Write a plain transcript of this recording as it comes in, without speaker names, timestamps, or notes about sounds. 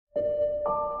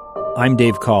I'm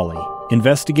Dave Cawley,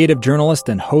 investigative journalist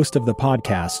and host of the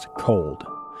podcast Cold.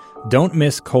 Don't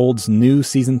miss Cold's new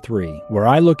Season 3, where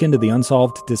I look into the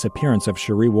unsolved disappearance of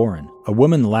Sheree Warren, a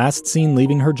woman last seen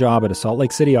leaving her job at a Salt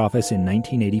Lake City office in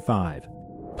 1985.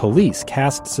 Police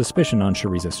cast suspicion on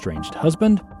Sheree's estranged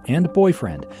husband and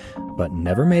boyfriend, but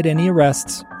never made any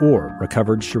arrests or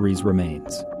recovered Sheree's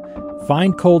remains.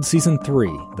 Find Cold Season 3,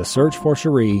 The Search for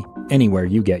Sheree, anywhere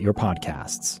you get your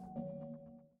podcasts.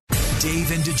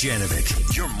 Dave and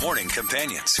Dujanovic, your morning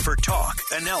companions for talk,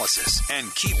 analysis,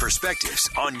 and key perspectives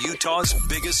on Utah's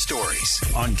biggest stories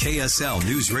on KSL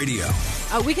News Radio.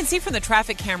 We can see from the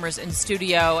traffic cameras in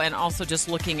studio and also just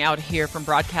looking out here from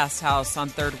Broadcast House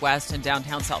on 3rd West in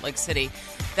downtown Salt Lake City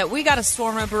that we got a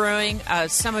storm brewing.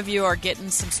 Some of you are getting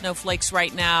some snowflakes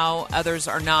right now. Others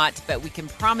are not. But we can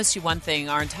promise you one thing.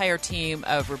 Our entire team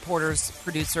of reporters,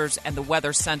 producers, and the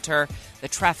Weather Center, the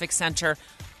Traffic Center,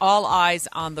 all eyes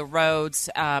on the roads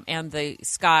and the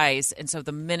skies. And so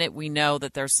the minute we know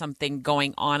that there's something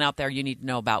going on out there you need to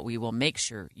know about, we will make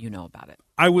sure you know about it.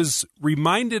 I was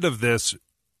reminded of this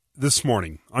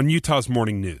morning on Utah's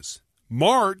Morning News.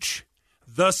 March,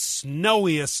 the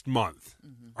snowiest month.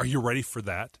 Mm-hmm. Are you ready for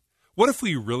that? What if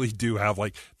we really do have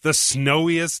like the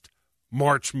snowiest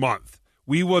March month?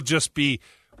 We will just be,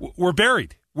 we're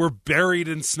buried. We're buried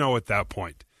in snow at that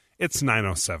point. It's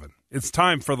 9:07. It's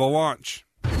time for the launch.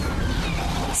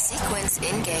 Sequence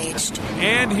engaged.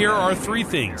 And here are 3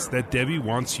 things that Debbie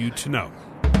wants you to know.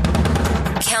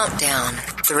 Countdown.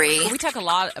 3. We talk a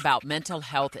lot about mental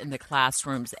health in the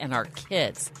classrooms and our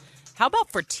kids. How about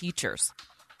for teachers?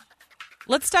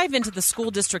 Let's dive into the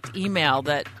school district email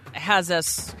that has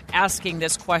us asking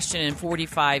this question in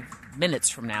 45 minutes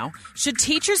from now. Should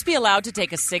teachers be allowed to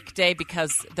take a sick day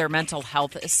because their mental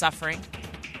health is suffering?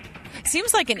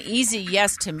 Seems like an easy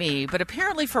yes to me, but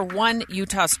apparently for one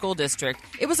Utah school district,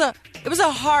 it was a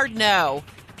hard no.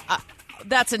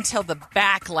 That's until the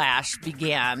backlash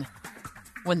began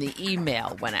when the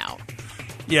email went out.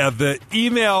 Yeah, the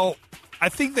email, I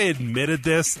think they admitted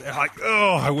this. They're like,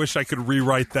 oh, I wish I could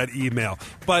rewrite that email.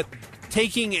 But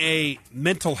taking a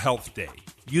mental health day,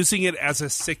 using it as a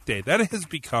sick day, that has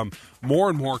become more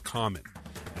and more common.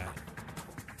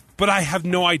 But I have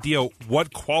no idea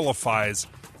what qualifies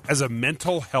as a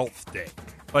mental health day.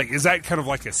 Like, is that kind of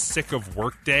like a sick of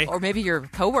work day? Or maybe your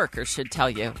coworkers should tell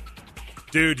you.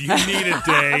 Dude, you need a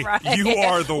day. Right? You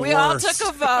are the worst. We all took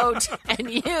a vote,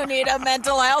 and you need a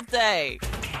mental health day.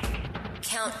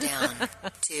 Countdown.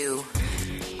 2.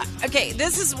 Okay,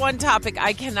 this is one topic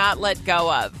I cannot let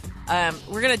go of.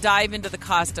 We're going to dive into the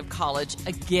cost of college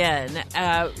again,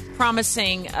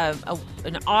 promising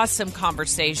an awesome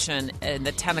conversation in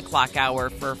the 10 o'clock hour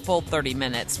for a full 30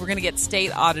 minutes. We're going to get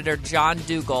State Auditor John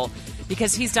Dougal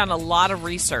because he's done a lot of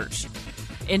research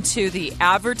into the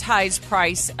advertised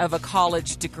price of a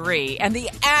college degree and the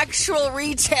actual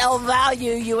retail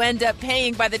value you end up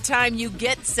paying by the time you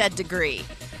get said degree.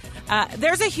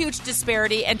 There's a huge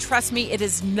disparity, and trust me, it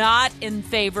is not in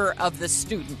favor of the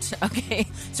student, okay?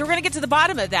 So we're going to get to the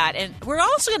bottom of that, and we're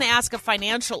also going to ask a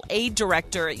financial aid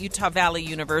director at Utah Valley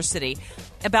University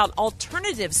about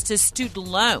alternatives to student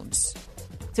loans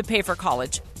to pay for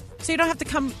college, so you don't have to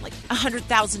come like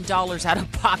 $100,000 out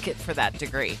of pocket for that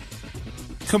degree.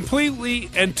 Completely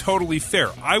and totally fair.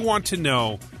 I want to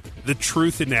know the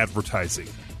truth in advertising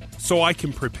so I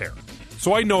can prepare.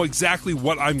 So I know exactly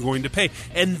what I'm going to pay.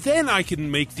 And then I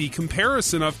can make the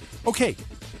comparison of, okay,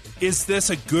 is this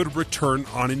a good return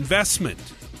on investment?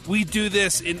 We do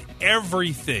this in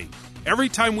everything. Every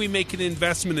time we make an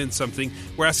investment in something,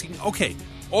 we're asking, okay,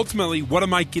 ultimately, what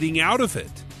am I getting out of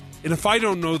it? And if I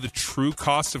don't know the true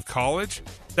cost of college,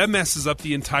 that messes up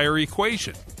the entire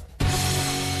equation.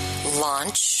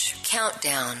 Launch.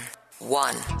 Countdown.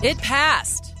 1. It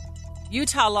passed.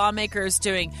 Utah lawmakers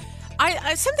doing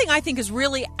something I think is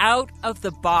really out of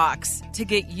the box to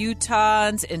get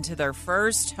Utahns into their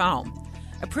first home.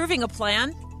 Approving a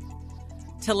plan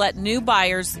to let new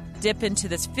buyers dip into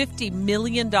this $50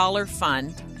 million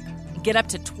fund, get up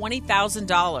to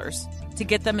 $20,000 to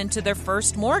get them into their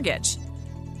first mortgage.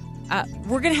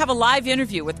 We're going to have a live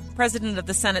interview with President of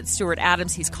the Senate, Stuart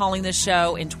Adams. He's calling this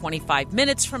show in 25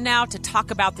 minutes from now to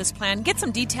talk about this plan, get some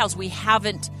details we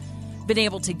haven't been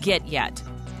able to get yet.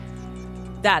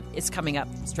 That is coming up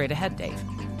straight ahead, Dave.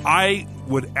 I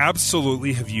would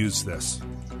absolutely have used this.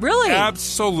 Really?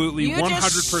 Absolutely, you 100%.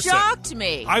 Just shocked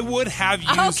me. I would have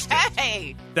used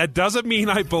it. That doesn't mean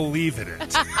I believe in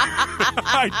it.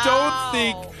 I don't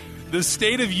think the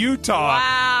state of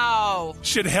Utah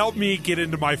should help me get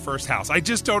into my first house. I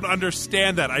just don't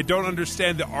understand that. I don't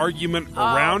understand the argument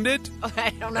around it. I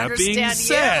don't that understand being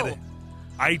said, you.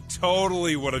 I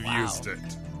totally would have used it.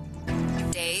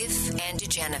 Dave and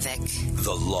Dujanovic.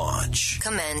 The Launch.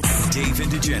 Commence. Dave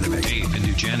and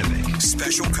Dujanovic.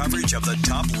 Special coverage of the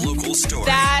top local story.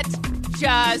 That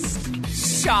just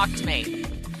shocked me.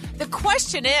 The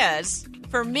question is,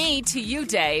 for me to you,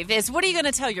 Dave, is what are you going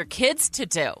to tell your kids to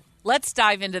do? Let's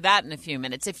dive into that in a few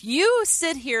minutes. If you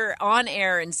sit here on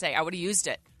air and say, I would have used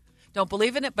it. Don't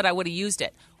believe in it, but I would have used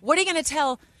it. What are you going to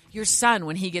tell your son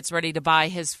when he gets ready to buy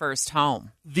his first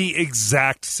home? The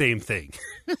exact same thing.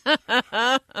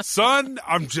 Son,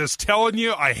 I'm just telling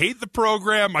you, I hate the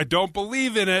program. I don't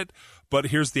believe in it. But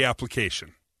here's the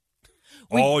application.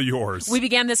 All yours. We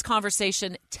began this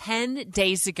conversation 10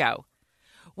 days ago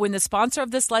when the sponsor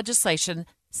of this legislation,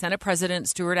 Senate President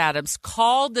Stuart Adams,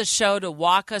 called the show to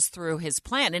walk us through his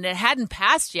plan. And it hadn't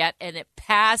passed yet, and it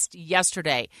passed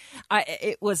yesterday.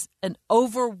 It was an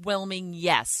overwhelming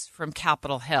yes from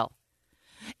Capitol Hill.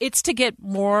 It's to get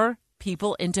more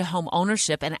people into home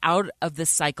ownership and out of the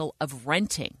cycle of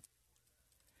renting.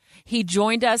 He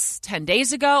joined us 10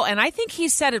 days ago, and I think he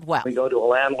said it well. We go to a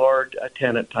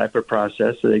landlord-tenant type of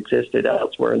process that existed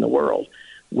elsewhere in the world.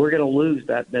 We're going to lose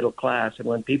that middle class. And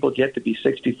when people get to be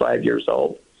 65 years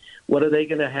old, what are they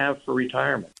going to have for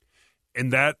retirement?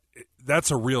 And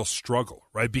that's a real struggle,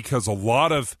 right? Because a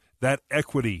lot of that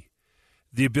equity,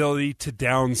 the ability to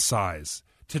downsize,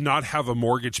 to not have a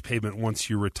mortgage payment once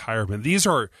you retire, these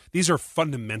are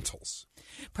fundamentals.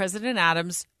 President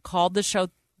Adams called the show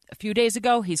a few days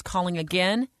ago. He's calling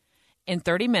again in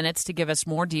 30 minutes to give us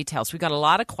more details. We got a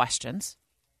lot of questions.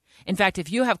 In fact,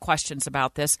 if you have questions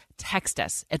about this, text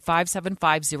us at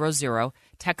 57500.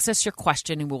 Text us your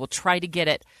question, and we will try to get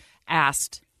it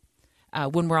asked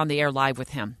when we're on the air live with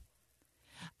him.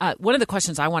 One of the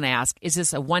questions I want to ask, is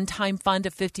this a one-time fund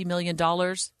of $50 million?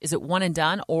 Is it one and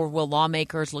done, or will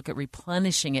lawmakers look at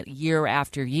replenishing it year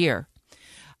after year?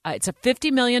 It's a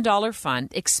 $50 million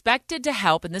fund expected to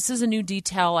help, and this is a new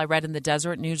detail I read in the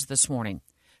Deseret News this morning,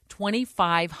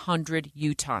 2,500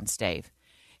 Utahns, Dave.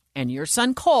 And your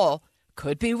son Cole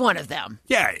could be one of them.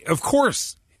 Yeah, of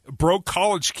course. A broke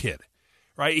college kid,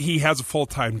 right? He has a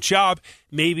full-time job.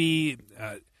 Maybe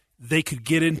they could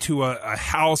get into a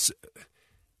house,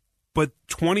 but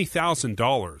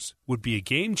 $20,000 would be a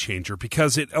game changer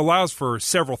because it allows for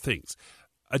several things.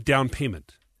 A down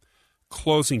payment,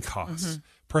 closing costs.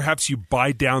 Perhaps you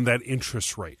buy down that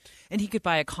interest rate. And he could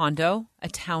buy a condo, a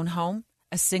townhome,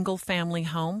 a single-family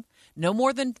home. No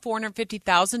more than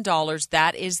 $450,000.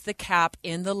 That is the cap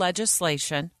in the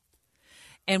legislation.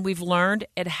 And we've learned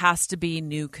it has to be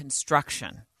new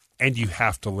construction. And you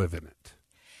have to live in it.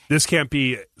 This can't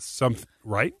be something,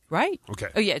 right? Right. Okay.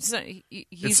 Oh, yeah. He's not going to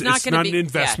be. It's not an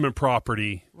investment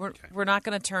property. We're not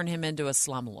going to turn him into a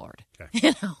slumlord.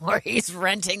 Okay. Where he's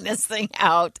renting this thing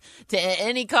out to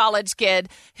any college kid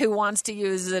who wants to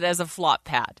use it as a flop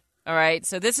pad. All right.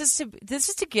 So this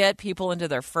is to get people into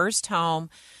their first home,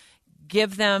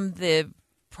 give them the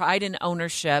pride and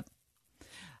ownership.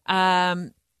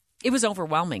 It was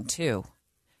overwhelming, too.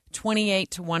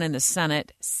 28-1 in the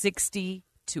Senate, 60-8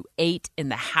 in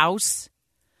the House.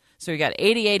 So we got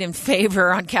 88 in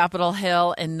favor on Capitol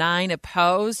Hill and 9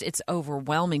 opposed. It's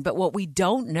overwhelming. But what we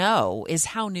don't know is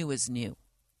how new is new.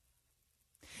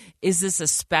 Is this a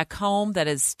spec home that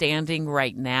is standing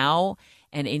right now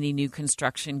and any new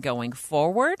construction going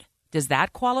forward? Does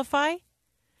that qualify?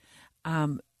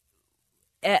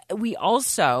 We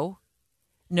also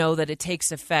know that it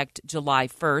takes effect July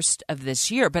 1st of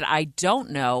this year, but I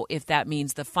don't know if that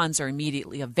means the funds are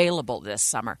immediately available this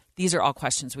summer. These are all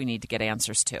questions we need to get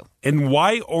answers to. And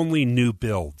why only new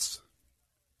builds?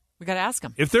 We got to ask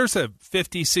them. If there's a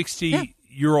 50,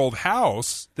 60-year-old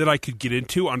house that I could get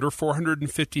into under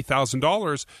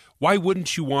 $450,000, why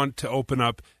wouldn't you want to open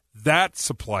up that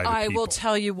supply to people? I will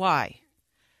tell you why.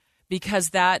 Because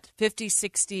that 50,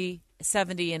 60,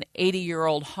 70 and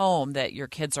 80-year-old home that your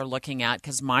kids are looking at,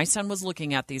 because my son was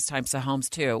looking at these types of homes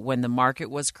too when the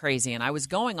market was crazy, and I was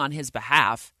going on his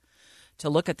behalf to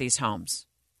look at these homes.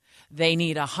 They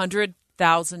need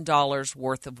 $100,000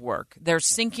 worth of work. They're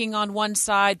sinking on one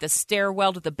side. The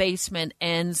stairwell to the basement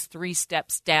ends 3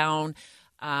 steps down.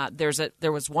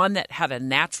 There was one that had a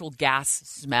natural gas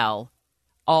smell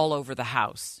all over the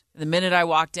house. The minute I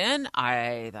walked in,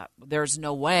 I thought, there's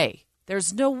no way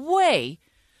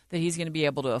that he's going to be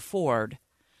able to afford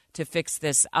to fix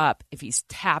this up if he's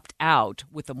tapped out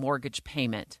with a mortgage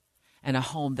payment and a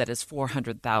home that is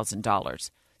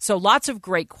 $400,000. So lots of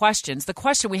great questions. The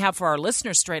question we have for our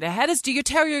listeners straight ahead is, do you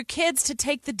tell your kids to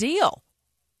take the deal?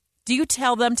 Do you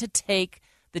tell them to take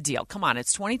the deal? Come on,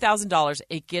 it's $20,000.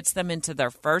 It gets them into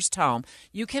their first home.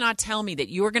 You cannot tell me that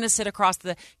you are going to sit across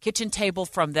the kitchen table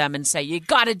from them and say, you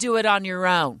got to do it on your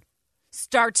own.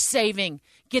 Start saving.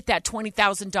 Get that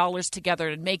 $20,000 together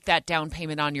and make that down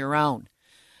payment on your own.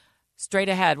 Straight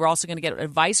ahead, we're also going to get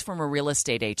advice from a real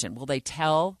estate agent. Will they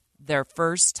tell their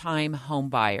first-time home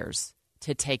buyers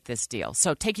to take this deal?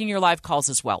 So taking your live calls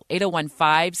as well.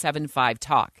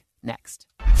 801-575-TALK. Next.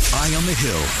 Eye on the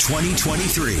Hill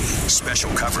 2023.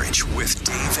 Special coverage with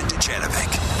Dave and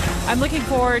Dujanovic. I'm looking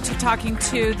forward to talking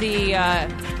to the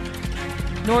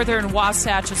Northern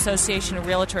Wasatch Association of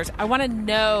Realtors. I want to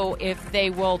know if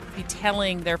they will be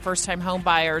telling their first-time home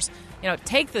buyers,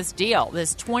 take this deal,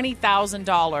 this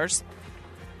 $20,000.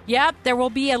 Yep, there will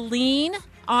be a lien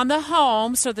on the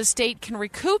home so the state can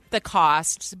recoup the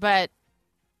costs, but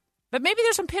maybe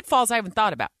there's some pitfalls I haven't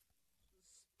thought about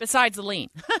besides the lien.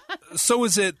 So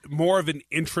is it more of an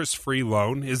interest-free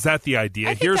loan? Is that the idea?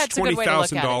 I think Here's that's a good way to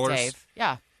look at it, Dave.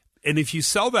 Yeah. And if you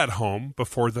sell that home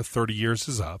before the 30 years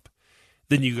is up,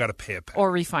 then you got to pay it back.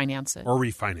 Or refinance it.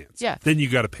 Yeah. Then you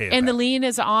got to pay it back. And the lien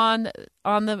is on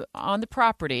the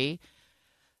property,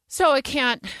 so it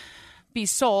can't be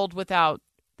sold without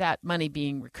that money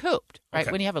being recouped, right?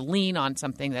 Okay. When you have a lien on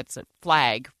something, that's a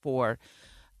flag for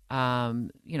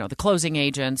the closing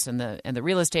agents and the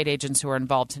real estate agents who are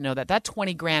involved to know that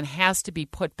 $20,000 has to be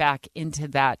put back into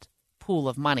that pool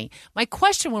of money. My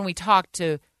question when we talked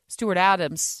to Stuart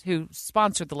Adams, who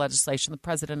sponsored the legislation, the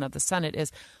president of the Senate,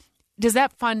 is, does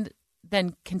that fund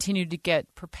then continue to get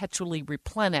perpetually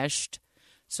replenished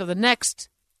so the next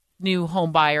new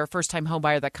home buyer, first-time home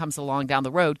buyer that comes along down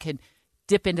the road can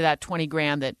dip into that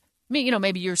 $20,000 that,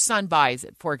 maybe your son buys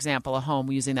it, for example, a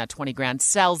home using that $20,000,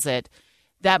 sells it.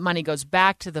 That money goes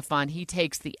back to the fund. He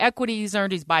takes the equity he's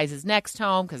earned. He buys his next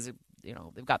home because,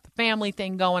 they've got the family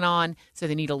thing going on, so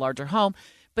they need a larger home.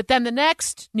 But then the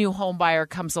next new home buyer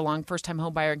comes along, first-time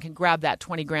home buyer, and can grab that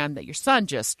 $20,000 that your son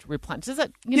just replenished. Is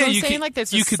that, what I'm saying? Like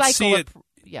there's a cycle. See it,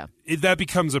 yeah. That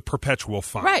becomes a perpetual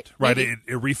fund. Right. It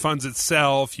refunds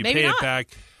itself. You pay it back.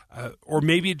 Or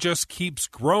maybe it just keeps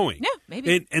growing. Yeah,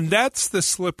 maybe. And that's the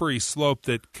slippery slope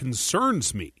that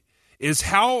concerns me, is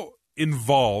how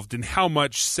involved and how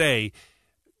much say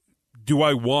do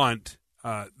I want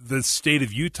the state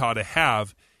of Utah to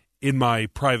have in my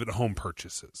private home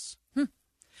purchases?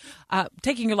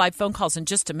 Taking your live phone calls in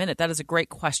just a minute. That is a great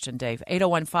question, Dave.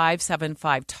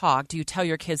 801-575-TALK. Do you tell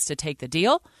your kids to take the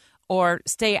deal or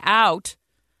stay out,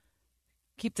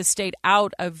 keep the state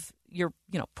out of your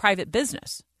private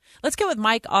business? Let's go with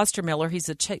Mike Ostermiller. He's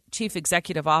the Chief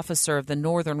Executive Officer of the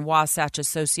Northern Wasatch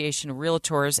Association of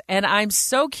Realtors. And I'm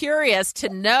so curious to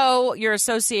know your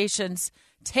association's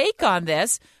take on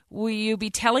this. Will you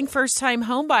be telling first-time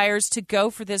homebuyers to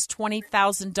go for this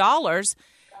 $20,000?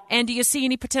 And do you see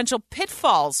any potential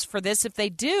pitfalls for this if they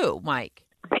do, Mike?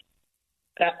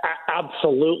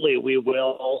 Absolutely, we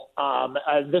will.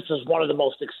 This is one of the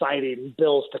most exciting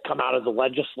bills to come out of the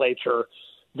legislature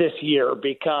this year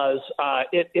because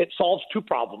it solves two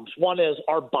problems. One is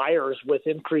our buyers with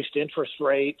increased interest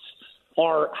rates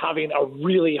are having a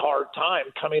really hard time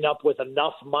coming up with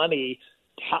enough money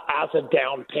as a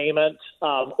down payment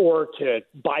or to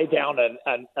buy down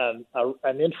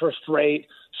an interest rate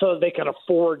so that they can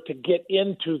afford to get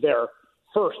into their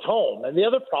first home. And the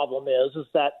other problem is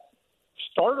that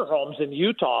starter homes in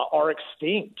Utah are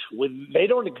extinct. They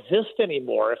don't exist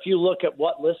anymore. If you look at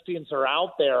what listings are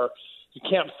out there, you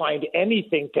can't find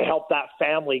anything to help that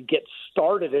family get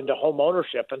started into home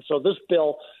ownership. And so this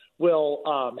bill will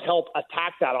help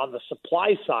attack that on the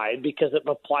supply side because it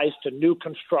applies to new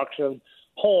construction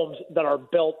homes that are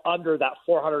built under that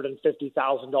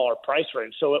 $450,000 price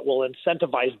range. So it will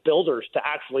incentivize builders to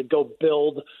actually go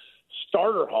build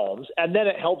starter homes, and then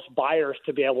it helps buyers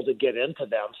to be able to get into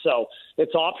them. So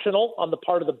it's optional on the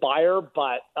part of the buyer,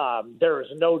 but there is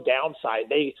no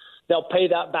downside. They'll pay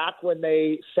that back when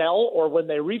they sell or when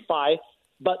they refi,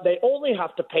 but they only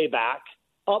have to pay back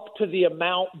up to the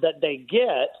amount that they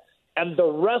get, and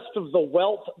the rest of the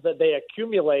wealth that they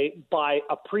accumulate by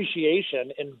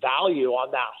appreciation in value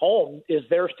on that home is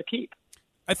theirs to keep.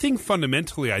 I think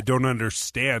fundamentally I don't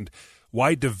understand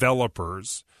why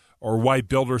developers or why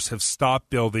builders have stopped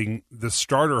building the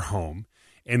starter home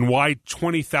and why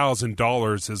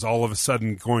 $20,000 is all of a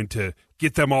sudden going to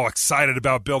get them all excited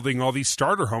about building all these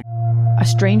starter homes. A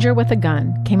stranger with a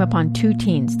gun came upon two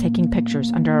teens taking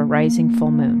pictures under a rising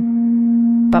full moon.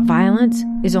 But violence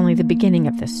is only the beginning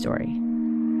of this story.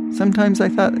 Sometimes I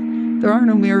thought, there are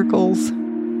no miracles.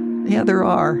 Yeah, there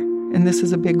are, and this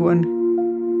is a big one.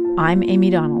 I'm Amy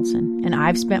Donaldson, and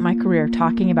I've spent my career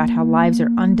talking about how lives are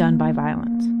undone by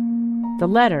violence. The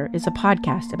Letter is a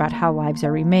podcast about how lives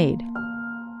are remade.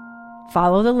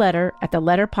 Follow The Letter at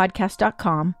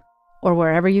theletterpodcast.com or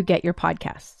wherever you get your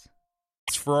podcasts.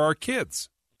 It's for our kids.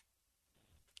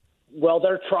 Well,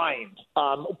 they're trying.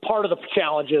 Part of the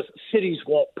challenge is cities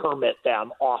won't permit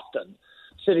them often.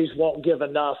 Cities won't give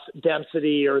enough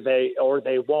density, or they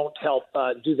won't help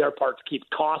do their part to keep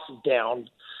costs down,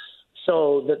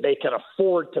 so that they can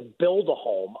afford to build a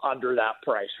home under that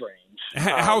price range.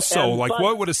 How so?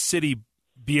 What would a city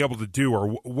be able to do, or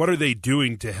what are they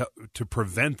doing to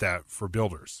prevent that for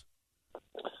builders?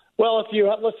 Well,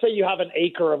 let's say you have an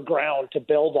acre of ground to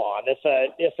build on.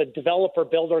 If a developer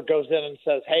builder goes in and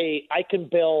says, "Hey, I can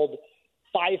build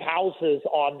 5 houses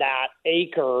on that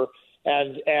acre,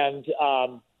 and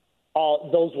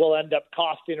those will end up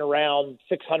costing around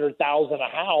 $600,000 a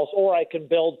house, or I can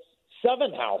build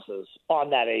 7 houses on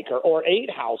that acre, or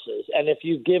 8 houses, and if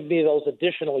you give me those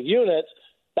additional units,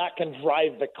 that can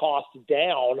drive the cost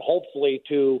down, hopefully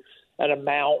to an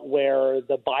amount where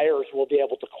the buyers will be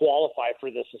able to qualify for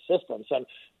this assistance." And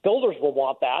builders will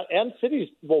want that, and cities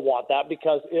will want that,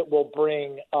 because it will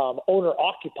bring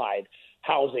owner-occupied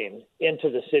housing into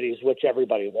the cities, which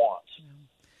everybody wants.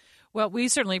 Well, we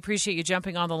certainly appreciate you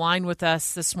jumping on the line with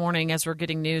us this morning as we're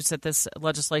getting news that this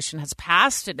legislation has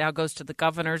passed. It now goes to the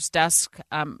governor's desk.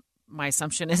 My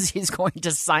assumption is he's going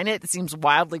to sign it. It seems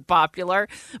wildly popular.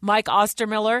 Mike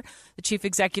Ostermiller, the Chief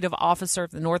Executive Officer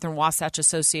of the Northern Wasatch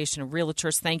Association of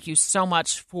Realtors, thank you so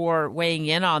much for weighing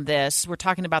in on this. We're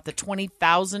talking about the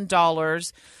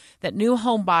 $20,000 that new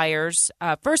home buyers,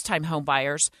 first-time home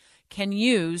buyers, can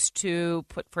use to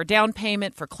put for down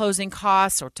payment, for closing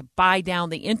costs, or to buy down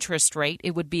the interest rate.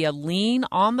 It would be a lien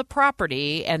on the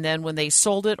property, and then when they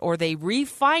sold it or they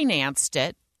refinanced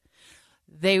it,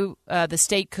 the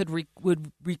state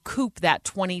would recoup that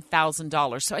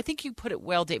 $20,000. So I think you put it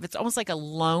well, Dave. It's almost like a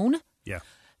loan. Yeah.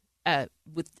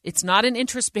 It's not an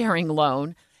interest-bearing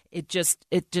loan. It just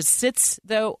sits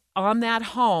though on that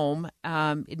home.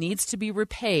 It needs to be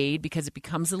repaid because it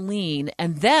becomes a lien,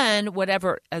 and then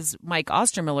whatever, as Mike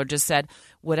Ostermiller just said,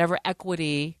 whatever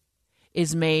equity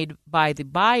is made by the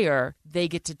buyer, they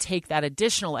get to take that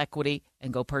additional equity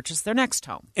and go purchase their next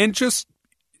home. And just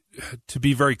to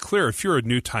be very clear, if you're a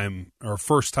new-time or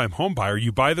first-time home buyer,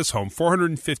 you buy this home,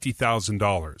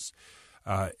 $450,000,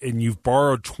 and you've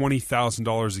borrowed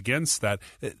 $20,000 against that,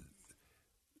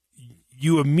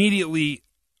 you immediately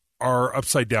are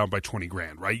upside down by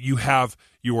 $20,000, right? You have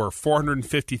your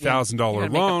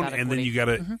 $450,000 loan, and then you got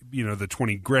the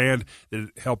 $20,000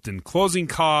 that helped in closing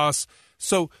costs.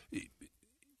 So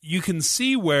you can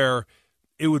see where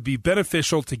it would be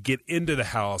beneficial to get into the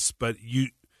house, but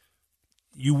you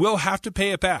will have to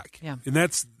pay it back. Yeah. And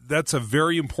that's a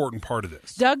very important part of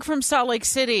this. Doug from Salt Lake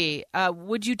City,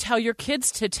 would you tell your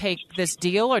kids to take this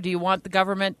deal, or do you want the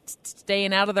government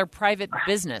staying out of their private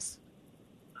business?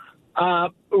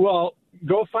 Well,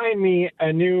 go find me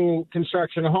a new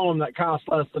construction home that costs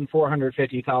less than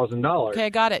 $450,000. Okay, I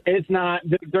got it.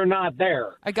 They're not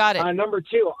there. I got it. Number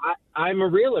 2, I'm a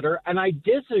realtor, and I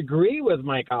disagree with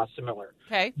Mike Ostermiller.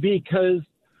 Okay. Because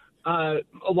a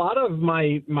lot of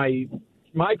my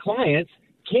clients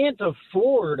can't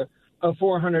afford a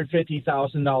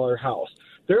 $450,000 house.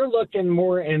 They're looking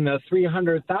more in the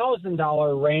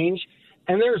 $300,000 range,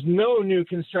 and there's no new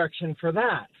construction for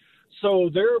that.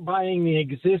 So they're buying the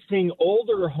existing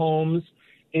older homes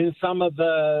in some of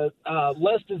the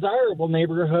less desirable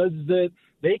neighborhoods that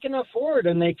they can afford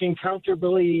and they can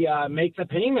comfortably make the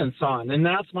payments on. And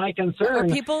that's my concern.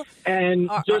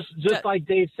 Just like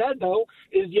Dave said, though,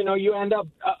 is, you end up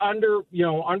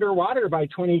underwater by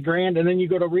 $20,000, and then you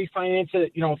go to refinance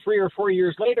it, 3 or 4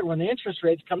 years later when the interest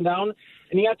rates come down,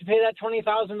 and you have to pay that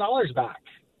 $20,000 back.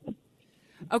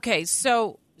 Okay,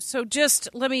 so just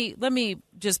let me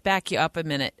just back you up a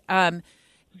minute.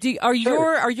 Are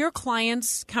your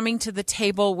clients coming to the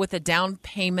table with a down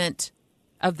payment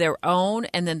of their own,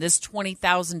 and then this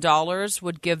 $20,000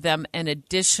 would give them an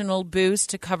additional boost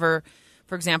to cover,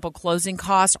 for example, closing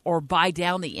costs, or buy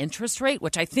down the interest rate,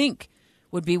 which I think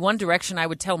would be one direction I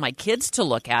would tell my kids to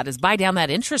look at, is buy down that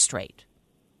interest rate?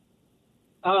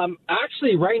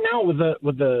 Actually, right now with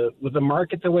the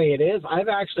market the way it is, I've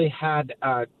actually had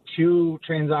 2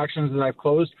 transactions that I've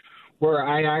closed where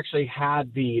I actually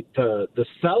had the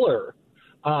seller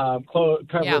cover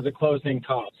the closing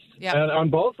costs on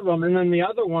both of them, and then the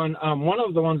other one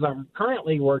of the ones I'm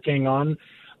currently working on,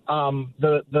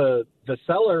 the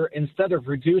seller, instead of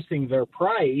reducing their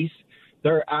price,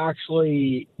 they're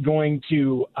actually going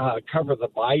to cover the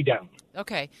buy down.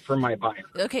 Okay. For my buyer.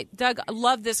 Okay, Doug, I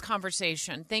love this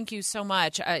conversation. Thank you so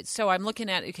much. So I'm looking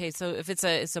at, so if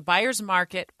it's a buyer's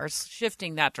market, or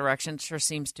shifting that direction, sure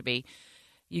seems to be,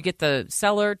 you get the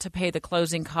seller to pay the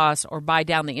closing costs or buy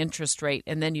down the interest rate,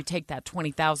 and then you take that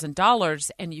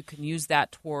 $20,000 and you can use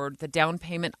that toward the down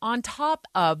payment on top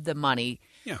of the money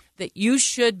that you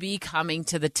should be coming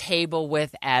to the table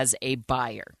with as a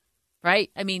buyer, right?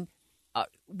 I mean, are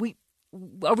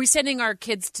we sending our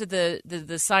kids to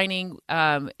the signing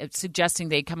suggesting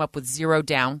they come up with zero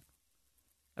down?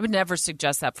 I would never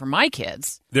suggest that for my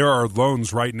kids. There are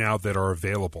loans right now that are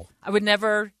available. I would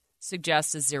never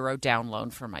suggest a zero down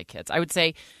loan for my kids. I would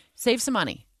say save some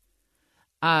money.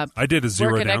 I did a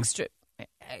zero work down. Extra.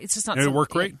 It's just not. And it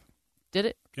worked great. Did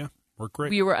it? Yeah, worked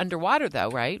great. You were underwater though,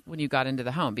 right? When you got into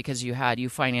the home because you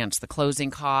financed the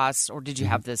closing costs, or did you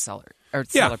have the seller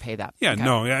pay that? Yeah, okay.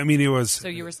 No, I mean it was. So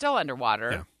you were still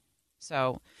underwater. Yeah.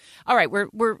 So, all right,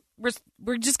 we're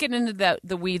just getting into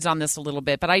the weeds on this a little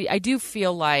bit, but I do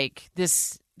feel like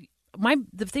this.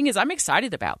 The thing is, I'm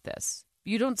excited about this.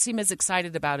 You don't seem as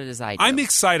excited about it as I do. I'm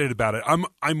excited about it.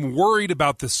 I'm worried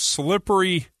about the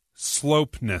slippery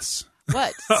slopeness.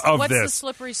 What? What's the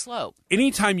slippery slope?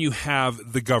 Anytime you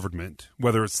have the government,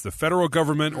 whether it's the federal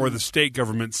government or the state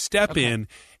government, step in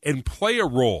and play a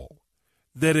role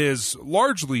that is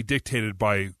largely dictated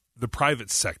by the private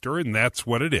sector, and that's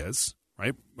what it is,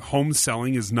 right? Home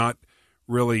selling is not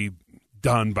really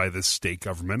done by the state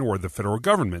government or the federal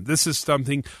government. This is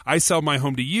something, I sell my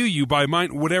home to you, you buy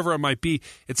mine, whatever it might be.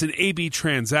 It's an A-B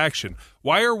transaction.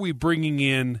 Why are we bringing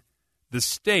in the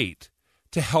state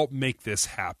to help make this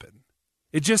happen?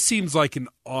 It just seems like an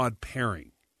odd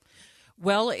pairing.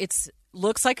 Well,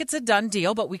 looks like it's a done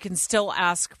deal, but we can still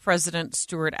ask President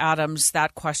Stuart Adams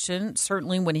that question,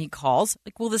 certainly when he calls.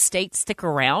 Like, will the state stick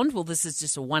around? Well, this is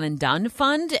just a one-and-done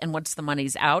fund, and once the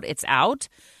money's out, it's out.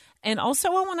 And also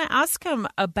I want to ask him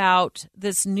about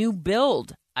this new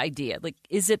build idea. Like,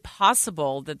 is it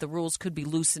possible that the rules could be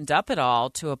loosened up at all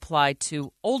to apply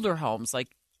to older homes, like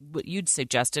what you'd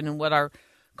suggested and what our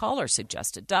caller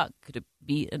suggested? Doug, could it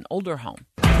be an older home?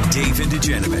 Dave and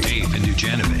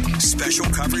Dujanovic. Special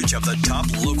coverage of the top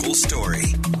local story.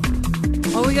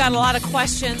 Well, we got a lot of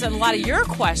questions and a lot of your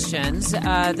questions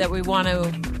that we want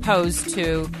to pose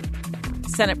to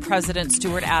Senate President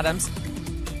Stuart Adams.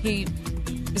 He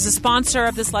is a sponsor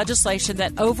of this legislation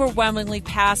that overwhelmingly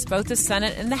passed both the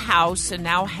Senate and the House and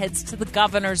now heads to the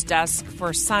governor's desk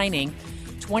for signing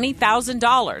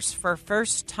 $20,000 for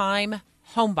first-time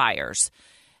homebuyers.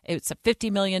 It's a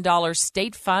 $50 million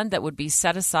state fund that would be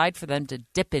set aside for them to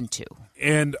dip into.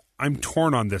 And I'm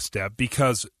torn on this, Deb,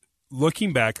 because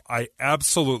looking back, I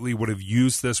absolutely would have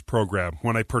used this program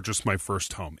when I purchased my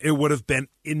first home. It would have been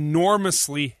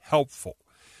enormously helpful.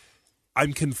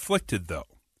 I'm conflicted, though,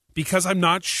 because I'm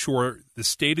not sure the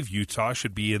state of Utah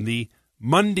should be in the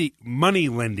money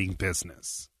lending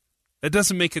business. That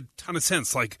doesn't make a ton of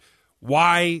sense. Like,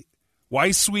 why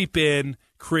sweep in,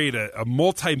 create a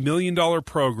multi-million-dollar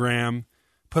program,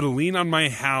 put a lien on my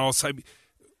house?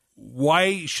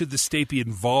 Why should the state be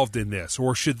involved in this?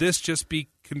 Or should this just be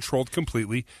controlled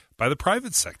completely by the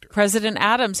private sector? President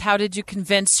Adams, how did you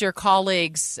convince your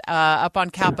colleagues up on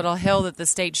Capitol Hill that the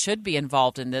state should be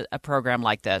involved in a program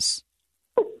like this?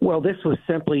 Well, this was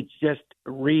simply just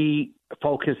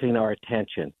refocusing our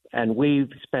attention. And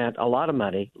we've spent a lot of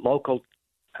money, local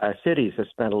cities have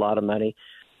spent a lot of money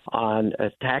on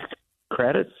tax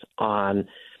credits, on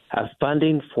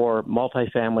funding for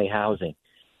multifamily housing.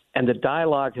 And the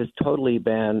dialogue has totally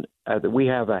been that we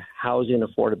have a housing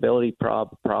affordability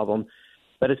problem,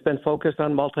 but it's been focused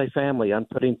on multifamily, on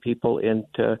putting people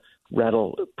into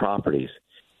rental properties.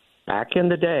 Back in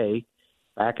the day,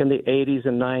 back in the 80s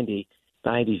and 90s,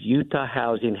 Utah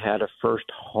Housing had a first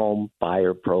home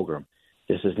buyer program.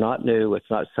 This is not new. It's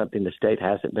not something the state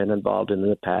hasn't been involved in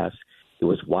the past. It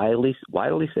was widely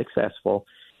successful.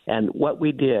 And what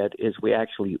we did is we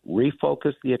actually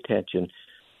refocused the attention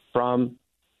from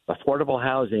affordable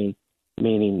housing,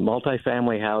 meaning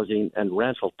multifamily housing and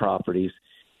rental properties,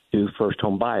 to first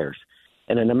home buyers.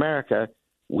 And in America,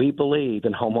 we believe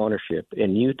in home ownership.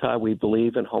 In Utah, we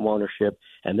believe in home ownership.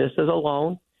 And this is a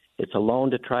loan. It's a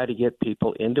loan to try to get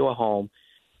people into a home.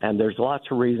 And there's lots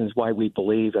of reasons why we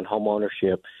believe in home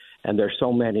ownership. And there's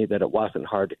so many that it wasn't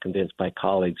hard to convince my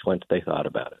colleagues once they thought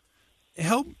about it.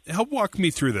 Help walk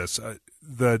me through this.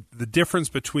 The difference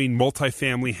between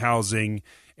multifamily housing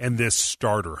and this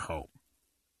starter home.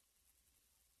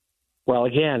 Well,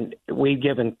 again, we've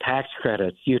given tax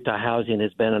credits. Utah Housing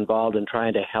has been involved in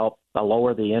trying to help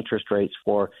lower the interest rates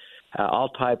for all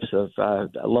types of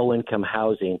low-income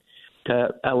housing to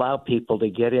allow people to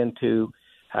get into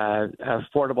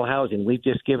affordable housing. We've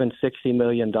just given $60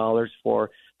 million for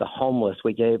the homeless.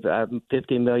 We gave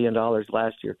 $50 million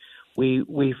last year.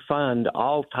 We fund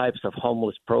all types of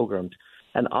homeless programs,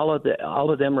 and all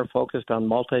of them are focused on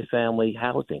multifamily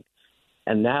housing.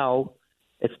 And now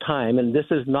it's time, and this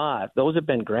is not, those have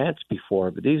been grants before,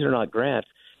 but these are not grants.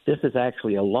 This is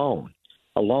actually a loan.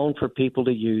 a loan for people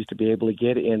to use to be able to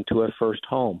get into a first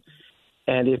home.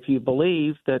 And if you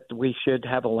believe that we should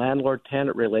have a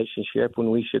landlord-tenant relationship when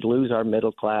we should lose our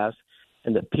middle class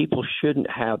and that people shouldn't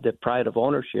have the pride of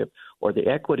ownership or the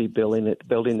equity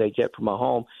building they get from a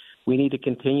home, we need to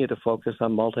continue to focus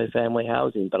on multifamily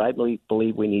housing. But I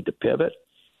believe we need to pivot,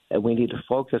 and we need to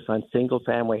focus on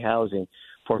single-family housing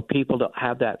for people to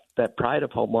have that pride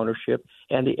of home ownership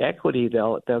and the equity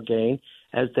they'll gain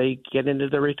as they get into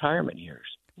their retirement years.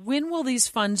 When will these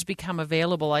funds become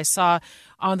available? I saw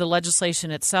on the legislation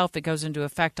itself it goes into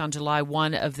effect on July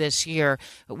 1 of this year.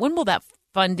 But when will that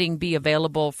funding be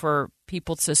available for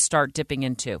people to start dipping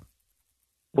into?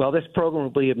 Well, this program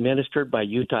will be administered by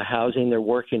Utah Housing. They're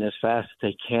working as fast as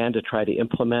they can to try to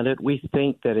implement it. We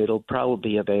think that it'll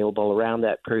probably be available around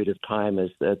that period of time as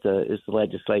the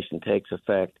legislation takes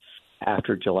effect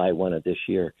after July 1 of this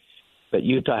year. But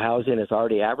Utah Housing is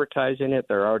already advertising it.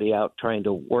 They're already out trying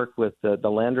to work with the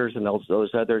lenders and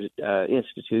those other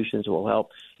institutions will help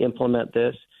implement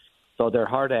this. So they're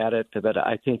hard at it, but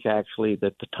I think actually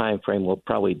that the time frame will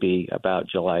probably be about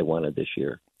July 1 of this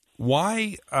year.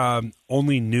 Why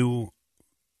only new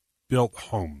built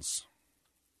homes?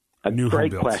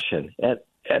 Great question. And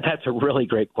that's a really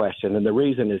great question. And the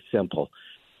reason is simple.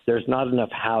 There's not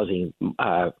enough housing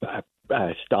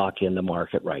stock in the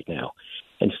market right now.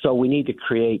 And so we need to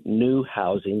create new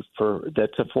housing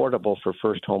that's affordable for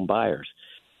first home buyers.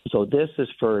 So this is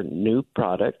for new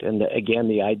product. And again,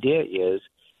 the idea is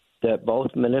that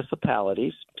both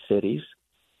municipalities, cities,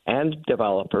 and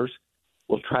developers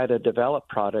will try to develop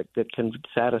product that can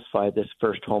satisfy this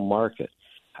first home market.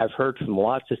 I've heard from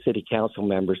lots of city council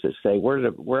members that say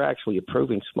we're actually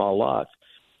approving small lots,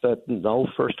 but no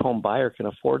first home buyer can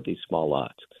afford these small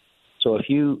lots. So if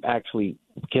you actually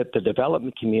get the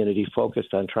development community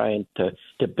focused on trying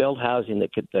to build housing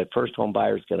that first home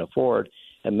buyers can afford,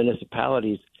 and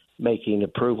municipalities making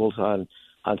approvals on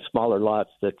smaller lots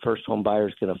that first home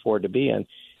buyers can afford to be in,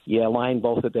 you align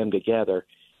both of them together.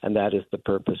 And that is the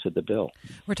purpose of the bill.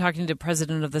 We're talking to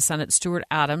President of the Senate, Stuart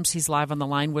Adams. He's live on the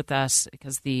line with us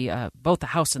because both the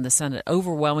House and the Senate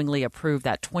overwhelmingly approved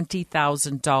that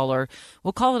 $20,000.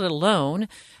 We'll call it a loan.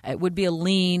 It would be a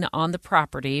lien on the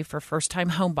property for first-time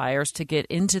home buyers to get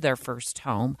into their first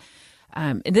home.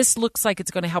 And this looks like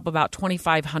it's going to help about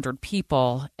 2,500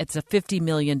 people. It's a $50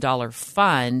 million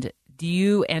fund. Do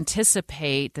you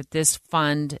anticipate that this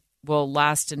fund will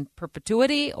last in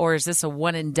perpetuity, or is this a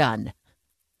one and done?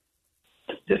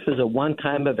 This is a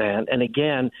one-time event, and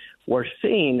again, we're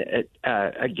seeing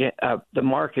the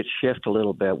market shift a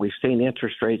little bit. We've seen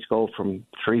interest rates go from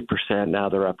 3%, now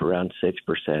they're up around 6%.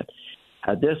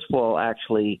 This will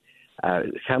actually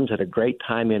comes at a great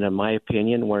time, in my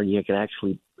opinion, where you can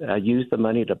actually use the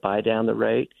money to buy down the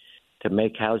rate to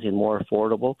make housing more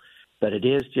affordable. But it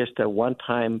is just a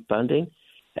one-time funding,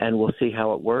 and we'll see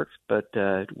how it works. But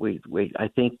I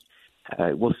think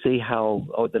we'll see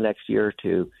how the next year or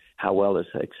two how well it's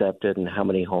accepted and how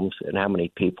many homes and how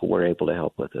many people we're able to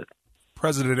help with it.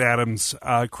 President Adams,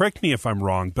 correct me if I'm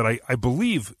wrong, but I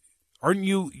believe,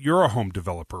 you're a home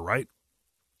developer, right?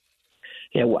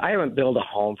 Yeah, well, I haven't built a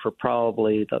home for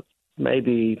probably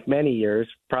maybe many years,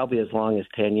 probably as long as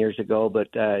 10 years ago. But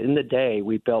in the day,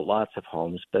 we built lots of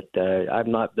homes, but I'm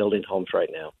not building homes right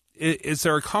now. Is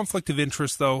there a conflict of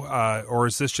interest, though, or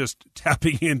is this just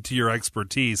tapping into your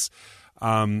expertise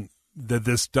that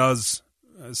this does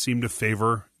seem to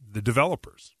favor the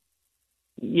developers?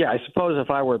 Yeah, I suppose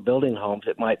if I were building homes,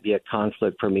 it might be a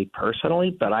conflict for me personally,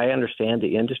 but I understand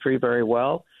the industry very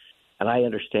well, and I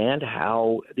understand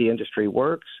how the industry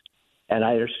works, and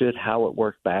I understood how it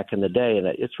worked back in the day. And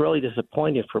it's really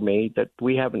disappointing for me that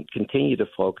we haven't continued to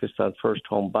focus on first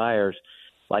home buyers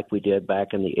like we did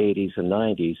back in the 80s and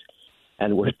 90s,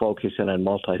 and we're focusing on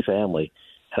multifamily.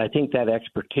 And I think that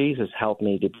expertise has helped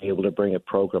me to be able to bring a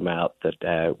program out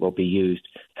that will be used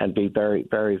and be very,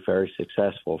 very, very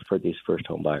successful for these first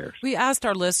home buyers. We asked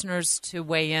our listeners to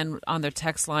weigh in on their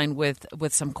text line with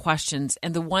some questions.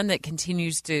 And the one that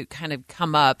continues to kind of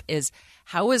come up is,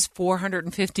 how is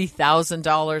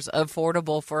 $450,000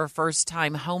 affordable for a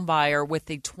first-time home buyer with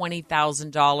the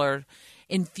 $20,000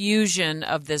 infusion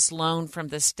of this loan from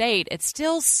the state? It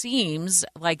still seems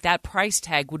like that price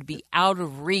tag would be out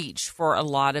of reach for a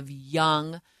lot of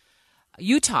young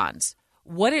Utahns.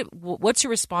 What's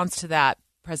your response to that,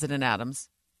 President Adams?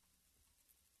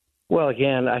 Well,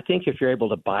 again, I think if you're able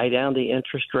to buy down the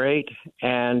interest rate,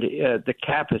 and the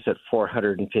cap is at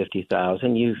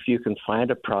 $450,000, you can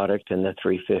find a product in the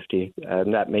 $350,000,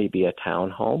 and that may be a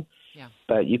townhome. Yeah.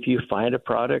 But if you find a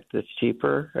product that's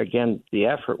cheaper, again, the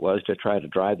effort was to try to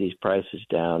drive these prices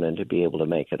down and to be able to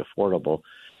make it affordable.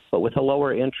 But with a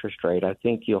lower interest rate, I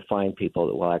think you'll find people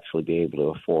that will actually be able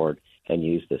to afford and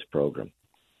use this program.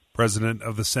 President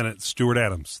of the Senate, Stuart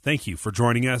Adams, thank you for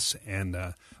joining us. And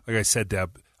like I said,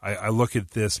 Deb, I look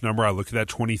at this number, I look at that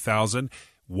 20,000,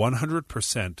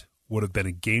 100% would have been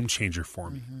a game changer for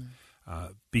me.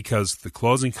 Because the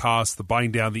closing costs, the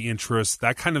buying down the interest,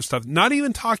 that kind of stuff, not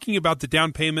even talking about the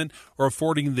down payment or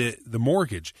affording the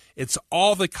mortgage. It's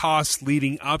all the costs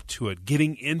leading up to it,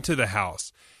 getting into the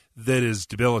house, that is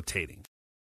debilitating.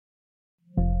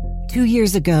 2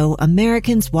 years ago,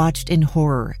 Americans watched in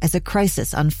horror as a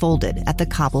crisis unfolded at the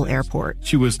Kabul airport.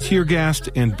 She was tear-gassed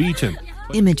and beaten.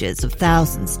 Images of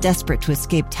thousands desperate to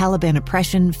escape Taliban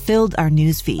oppression filled our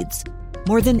news feeds.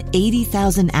 More than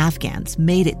 80,000 Afghans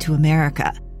made it to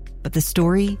America. But the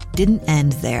story didn't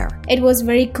end there. It was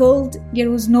very cold. There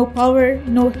was no power,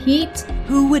 no heat.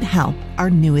 Who would help our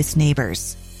newest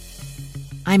neighbors?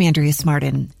 I'm Andrea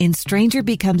Smartin. In Stranger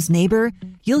Becomes Neighbor,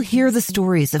 you'll hear the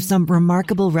stories of some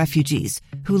remarkable refugees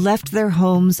who left their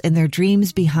homes and their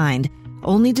dreams behind,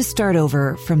 only to start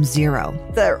over from zero.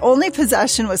 Their only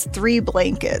possession was 3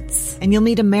 blankets. And you'll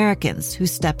meet Americans who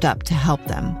stepped up to help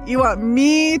them. You want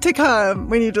me to come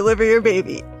when you deliver your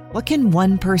baby. What can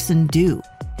one person do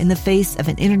in the face of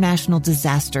an international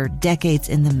disaster decades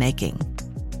in the making?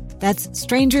 That's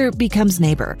Stranger Becomes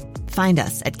Neighbor. Find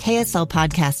us at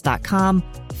kslpodcast.com.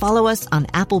 Follow us on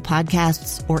Apple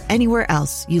Podcasts or anywhere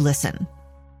else you listen.